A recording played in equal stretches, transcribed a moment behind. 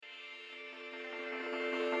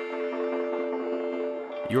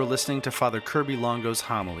You're listening to Father Kirby Longo's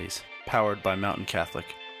homilies, powered by Mountain Catholic.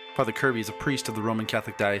 Father Kirby is a priest of the Roman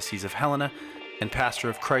Catholic Diocese of Helena and pastor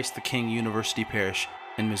of Christ the King University Parish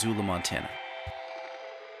in Missoula, Montana.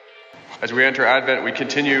 As we enter Advent, we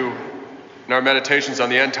continue in our meditations on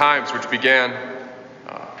the end times, which began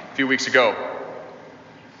a few weeks ago.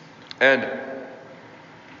 And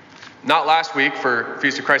not last week for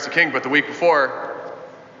Feast of Christ the King, but the week before,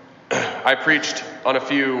 I preached on a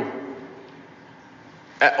few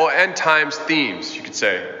end times themes, you could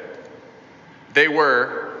say. They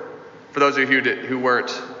were, for those of you who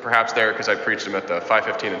weren't perhaps there because I preached them at the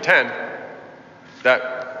 5:15 and 10,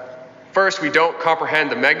 that first, we don't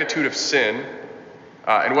comprehend the magnitude of sin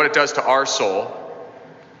and what it does to our soul.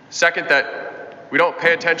 Second, that we don't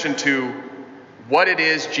pay attention to what it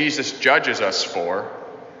is Jesus judges us for.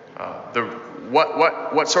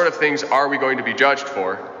 What sort of things are we going to be judged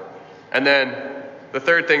for? And then the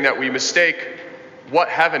third thing, that we mistake what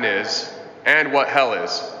heaven is and what hell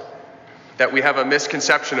is. That we have a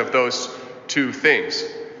misconception of those two things.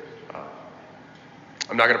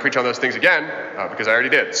 I'm not going to preach on those things again because I already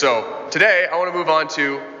did. So today I want to move on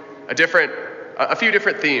to a few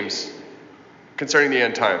different themes concerning the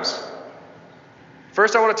end times.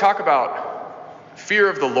 First, I want to talk about fear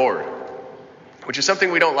of the Lord, which is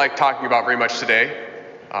something we don't like talking about very much today,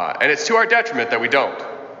 and it's to our detriment that we don't.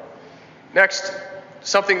 Next,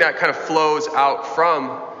 something that kind of flows out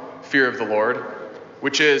from fear of the Lord,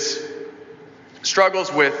 which is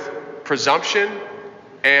struggles with presumption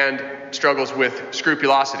and struggles with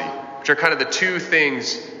scrupulosity, which are kind of the two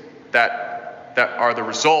things that are the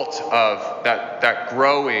result of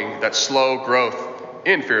that slow growth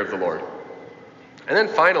in fear of the Lord. And then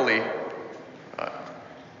finally,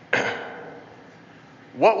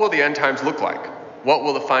 what will the end times look like? What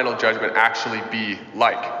will the final judgment actually be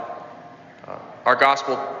like? Our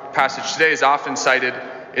gospel passage today is often cited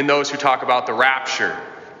in those who talk about the rapture.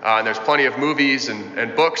 And there's plenty of movies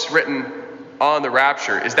and books written on the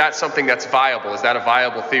rapture. Is that something that's viable? Is that a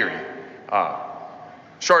viable theory?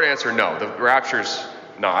 Short answer, no. The rapture's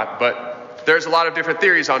not. But there's a lot of different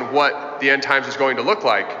theories on what the end times is going to look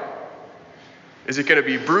like. Is it going to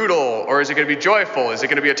be brutal, or is it going to be joyful? Is it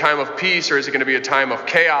going to be a time of peace, or is it going to be a time of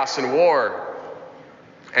chaos and war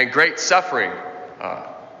and great suffering?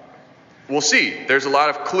 We'll see. There's a lot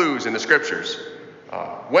of clues in the scriptures.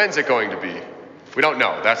 When's it going to be? We don't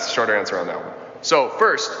know. That's the shorter answer on that one. So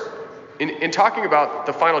first, in talking about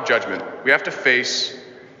the final judgment, we have to face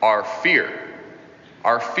our fear.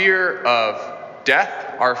 Our fear of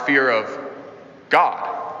death, our fear of God.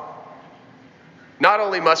 Not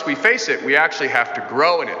only must we face it, we actually have to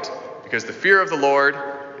grow in it, because the fear of the Lord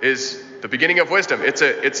is the beginning of wisdom. It's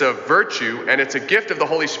a virtue, and it's a gift of the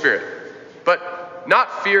Holy Spirit. But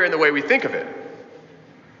not fear in the way we think of it.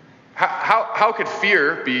 How could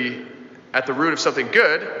fear be at the root of something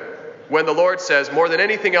good when the Lord says, more than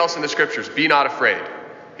anything else in the scriptures, be not afraid?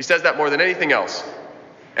 He says that more than anything else.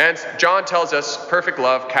 And John tells us perfect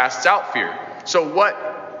love casts out fear. So what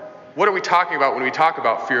are we talking about when we talk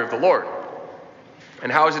about fear of the Lord?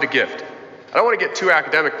 And how is it a gift? I don't want to get too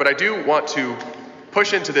academic, but I do want to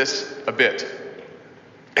push into this a bit.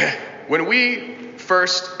 When we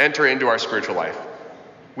first enter into our spiritual life,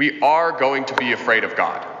 we are going to be afraid of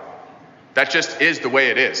God. That just is the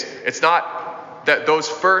way it is. It's not that those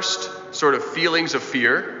first sort of feelings of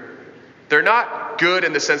fear, they're not good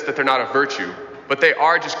in the sense that they're not a virtue, but they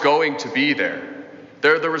are just going to be there.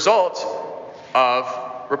 They're the result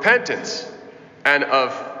of repentance and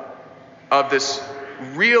of this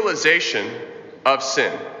realization of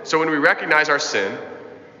sin. So when we recognize our sin,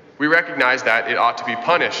 we recognize that it ought to be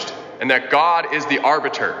punished and that God is the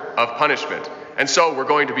arbiter of punishment. And so we're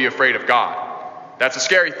going to be afraid of God. That's a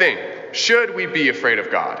scary thing. Should we be afraid of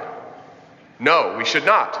God? No, we should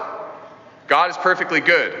not. God is perfectly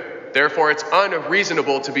good. Therefore, it's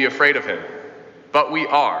unreasonable to be afraid of him. But we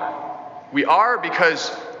are. We are because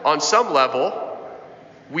on some level,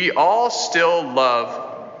 we all still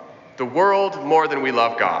love the world more than we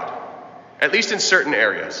love God, at least in certain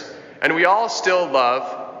areas. And we all still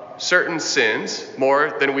love certain sins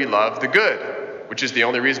more than we love the good, which is the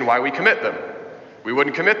only reason why we commit them. We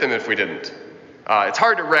wouldn't commit them if we didn't. It's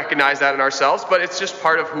hard to recognize that in ourselves, but it's just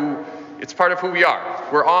part of who we are.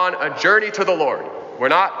 We're on a journey to the Lord. We're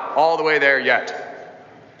not all the way there yet.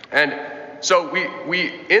 And so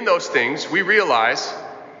we in those things, we realize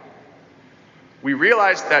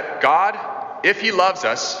that God, if he loves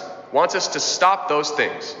us, wants us to stop those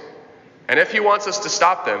things. And if he wants us to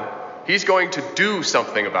stop them, he's going to do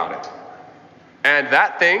something about it. And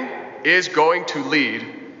that thing is going to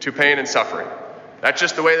lead to pain and suffering. That's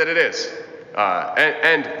just the way that it is.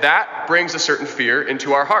 And that brings a certain fear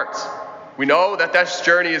into our hearts. We know that this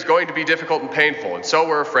journey is going to be difficult and painful, and so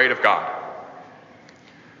we're afraid of God.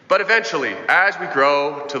 But eventually, as we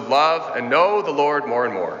grow to love and know the Lord more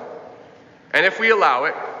and more, and if we allow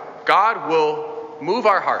it, God will move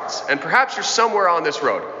our hearts. And perhaps you're somewhere on this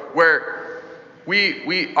road where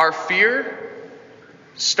our fear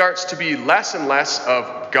starts to be less and less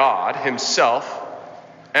of God himself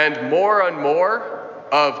and more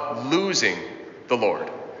of losing the Lord.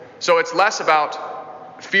 So it's less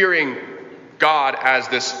about fearing God as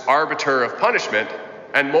this arbiter of punishment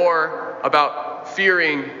and more about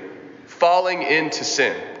fearing falling into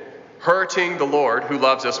sin, hurting the Lord who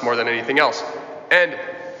loves us more than anything else. And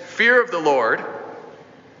fear of the Lord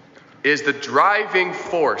is the driving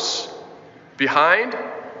force behind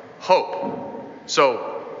hope.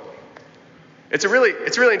 So it's a really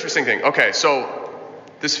interesting thing. Okay, so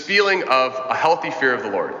this feeling of a healthy fear of the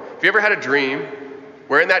Lord. Have you ever had a dream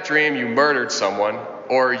where in that dream you murdered someone,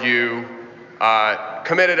 or you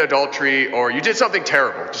committed adultery, or you did something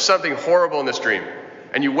terrible, just something horrible in this dream,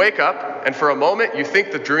 and you wake up and for a moment you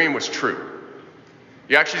think the dream was true?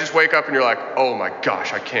 You actually just wake up and you're like, oh my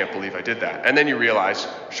gosh, I can't believe I did that. And then you realize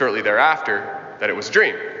shortly thereafter that it was a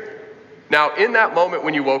dream. Now, in that moment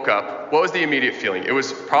when you woke up, what was the immediate feeling? It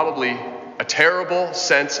was probably a terrible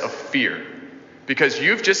sense of fear, because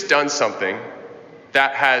you've just done something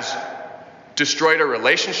that has destroyed a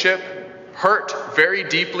relationship, hurt very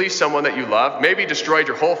deeply someone that you love, maybe destroyed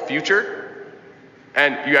your whole future,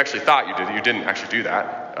 and you actually thought you did it. You didn't actually do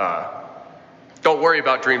that. Don't worry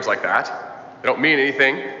about dreams like that. They don't mean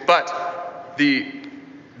anything. But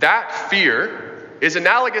that fear is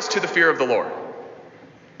analogous to the fear of the Lord.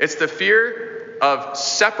 It's the fear of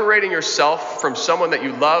separating yourself from someone that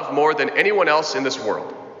you love more than anyone else in this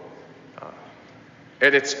world.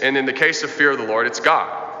 And in the case of fear of the Lord, it's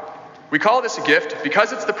God. We call this a gift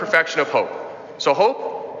because it's the perfection of hope. So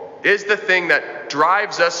hope is the thing that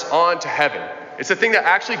drives us on to heaven. It's the thing that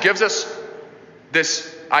actually gives us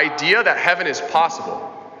this idea that heaven is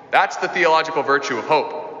possible. That's the theological virtue of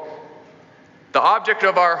hope. The object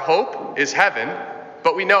of our hope is heaven,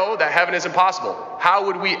 but we know that heaven is impossible. How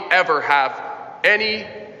would we ever have any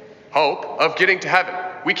hope of getting to heaven?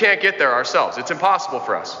 We can't get there ourselves. It's impossible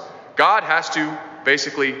for us. God has to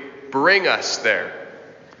basically bring us there.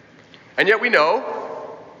 And yet we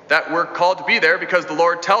know that we're called to be there because the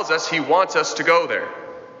Lord tells us he wants us to go there.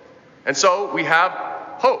 And so we have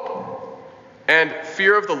hope. And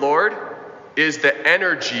fear of the Lord is the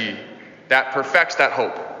energy that perfects that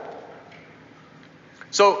hope.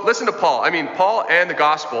 So listen to Paul. Paul and the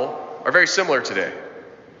gospel are very similar today.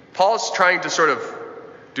 Paul's trying to sort of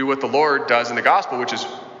do what the Lord does in the gospel, which is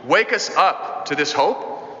wake us up to this hope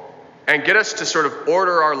and get us to sort of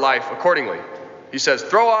order our life accordingly. He says,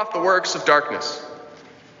 throw off the works of darkness.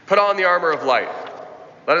 Put on the armor of light.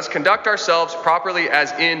 Let us conduct ourselves properly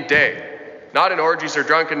as in day, not in orgies or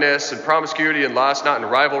drunkenness and promiscuity and lust, not in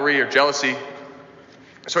rivalry or jealousy.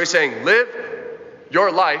 So he's saying, live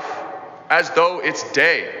your life as though it's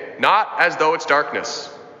day, not as though it's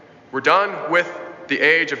darkness. We're done with the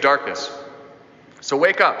age of darkness. So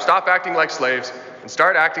wake up, stop acting like slaves, and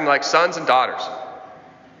start acting like sons and daughters.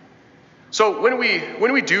 So when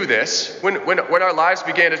we do this, when our lives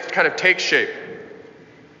begin to kind of take shape,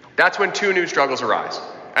 that's when two new struggles arise.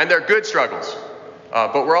 And they're good struggles,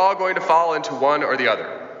 but we're all going to fall into one or the other.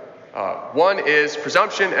 One is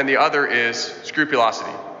presumption and the other is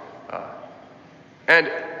scrupulosity. And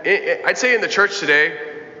I'd say in the church today,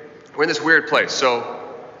 we're in this weird place.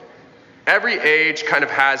 So every age kind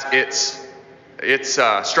of has its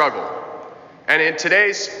struggle. And in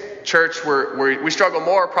today's church, we struggle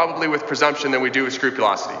more probably with presumption than we do with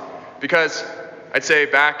scrupulosity. Because I'd say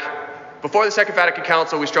back before the Second Vatican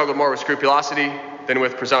Council, we struggled more with scrupulosity than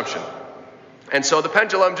with presumption. And so the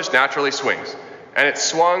pendulum just naturally swings. And it's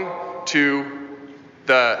swung to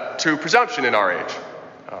presumption in our age.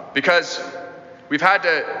 Because we've had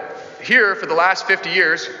to hear for the last 50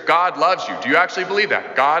 years, God loves you. Do you actually believe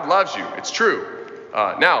that? God loves you. It's true.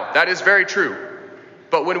 Now, that is very true.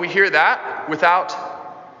 But when we hear that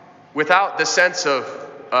without the sense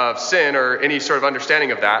of sin or any sort of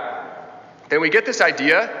understanding of that, then we get this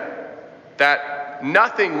idea that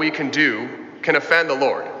nothing we can do can offend the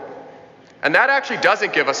Lord. And that actually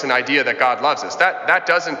doesn't give us an idea that God loves us. That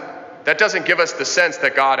doesn't give us the sense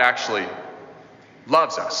that God actually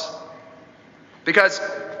loves us. Because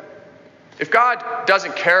if God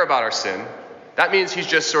doesn't care about our sin, that means he's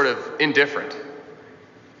just sort of indifferent.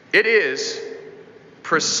 It is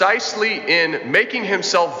precisely in making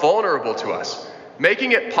himself vulnerable to us,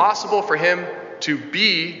 making it possible for him to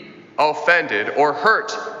be offended or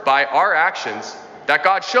hurt by our actions that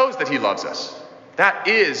God shows that he loves us. That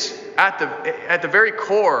is at the very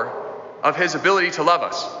core of his ability to love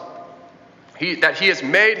us. That he has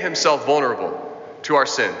made himself vulnerable to our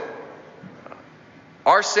sin.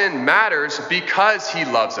 Our sin matters because he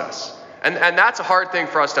loves us. And that's a hard thing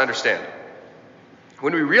for us to understand.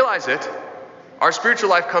 When we realize it, our spiritual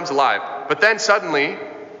life comes alive. But then suddenly,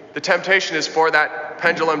 the temptation is for that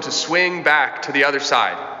pendulum to swing back to the other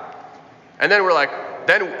side. And then we're like,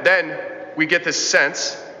 then we get this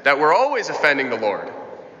sense that we're always offending the Lord.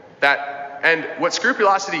 And what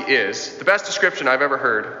scrupulosity is, the best description I've ever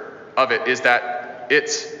heard of it is that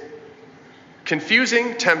it's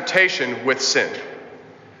confusing temptation with sin.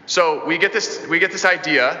 So we get this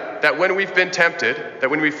idea that when we've been tempted, that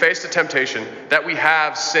when we faced a temptation, that we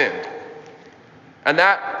have sinned. And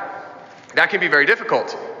that can be very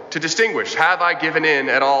difficult to distinguish. Have I given in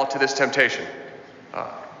at all to this temptation?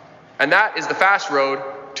 And that is the fast road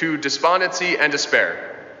to despondency and despair.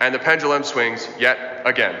 And the pendulum swings yet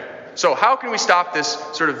again. So how can we stop this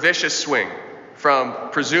sort of vicious swing from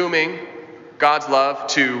presuming God's love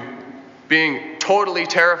to being totally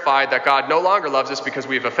terrified that God no longer loves us because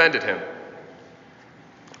we have offended him?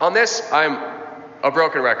 On this, I'm a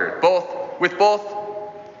broken record, with both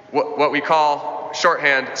what we call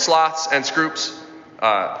shorthand sloths and scroops.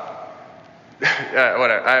 Whatever.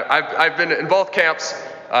 I've been in both camps,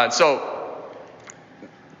 so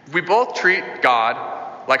we both treat God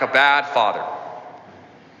like a bad father.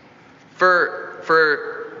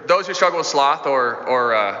 For those who struggle with sloth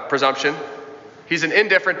or presumption, he's an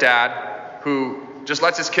indifferent dad who just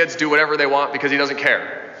lets his kids do whatever they want because he doesn't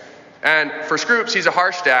care. And for Scroops, he's a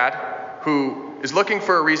harsh dad who is looking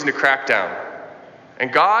for a reason to crack down.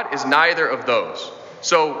 And God is neither of those.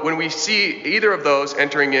 So when we see either of those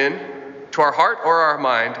entering in to our heart or our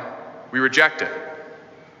mind, we reject it.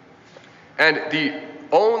 And the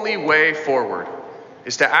only way forward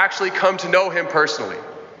is to actually come to know him personally.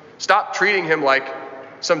 Stop treating him like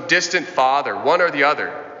some distant father, one or the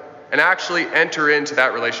other, and actually enter into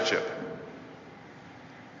that relationship.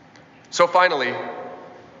 So finally,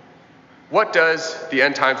 what does the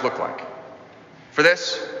end times look like? For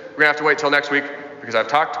this, we're going to have to wait till next week because I've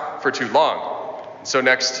talked for too long. So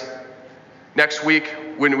next week,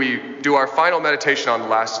 when we do our final meditation on the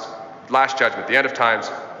last judgment, the end of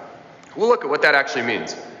times, we'll look at what that actually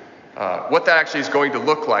means. What that actually is going to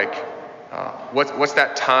look like. What's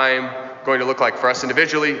that time going to look like for us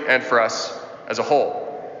individually and for us as a whole?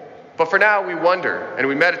 But for now, we wonder and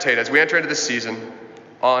we meditate as we enter into this season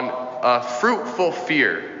on a fruitful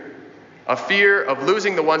fear, a fear of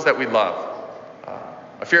losing the ones that we love,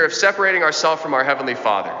 a fear of separating ourselves from our Heavenly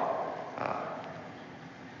Father.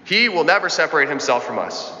 He will never separate himself from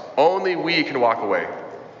us. Only we can walk away,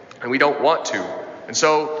 and we don't want to. And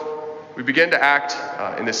so we begin to act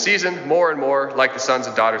in this season more and more like the sons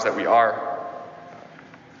and daughters that we are.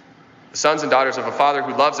 The sons and daughters of a Father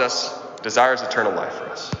who loves us, desires eternal life for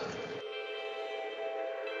us.